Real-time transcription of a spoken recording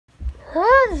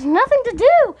There's nothing to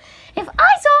do. If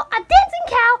I saw a dancing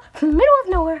cow from the middle of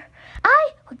nowhere,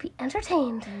 I would be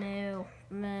entertained. Moo,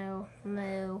 moo,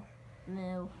 moo,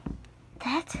 moo.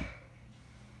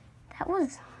 That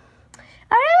was...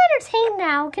 I'm entertained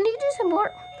now. Can you do some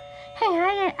more? Hang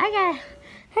on, I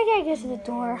gotta get to the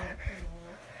door.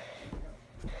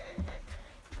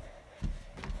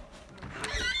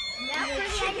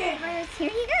 Here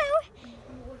you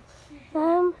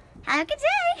go. Have a good day.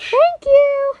 Thank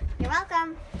you. You're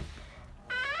welcome.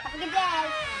 Have a good day.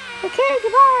 Okay,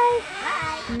 goodbye.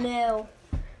 Bye. Moo.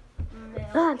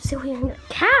 Oh, I'm still hearing a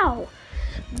cow.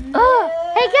 Oh,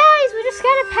 hey guys, we just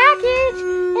got a package,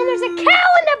 and there's a cow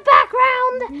in the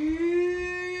background.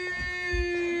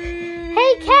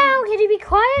 Hey cow, can you be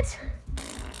quiet?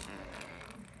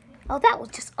 Oh, that was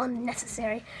just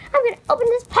unnecessary. I'm gonna open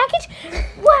this package.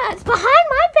 What's behind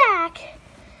my back?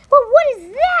 Well, what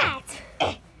is that?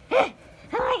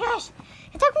 Oh my gosh.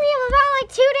 It took me about like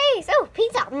 2 days. Oh,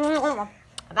 pizza.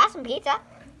 I bought some pizza.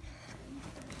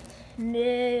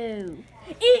 No.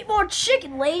 Eat more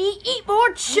chicken, lady. Eat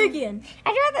more chicken.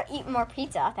 I'd rather eat more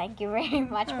pizza. Thank you very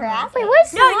much for asking. Wait,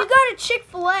 what's No, you got a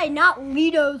Chick-fil-A, not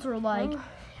Litos or like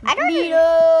I don't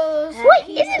Litos. Wait,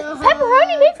 isn't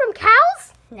pepperoni made from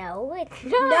cows? No, it's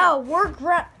No, we're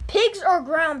pigs are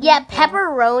ground. Yeah, beef.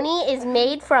 pepperoni is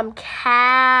made from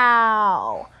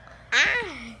cow.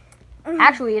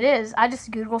 Actually, it is. I just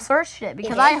Google searched it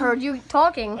because I heard you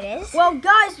talking. It is? Well,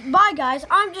 guys, bye, guys.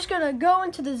 I'm just gonna go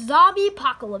into the zombie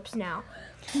apocalypse now.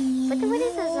 What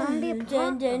is a zombie Dun,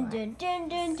 dun, apocalypse? dun, dun,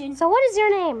 dun, dun. So what is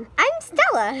your name? I'm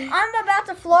Stella. I'm about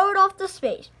to float off to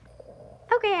space.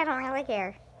 Okay, I don't really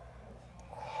care.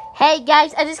 Hey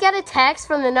guys, I just got a text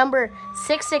from the number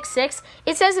 666.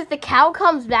 It says if the cow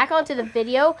comes back onto the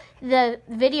video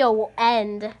will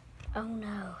end. Oh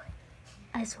no.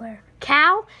 I swear.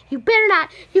 Cow, you better not,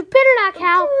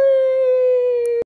 cow.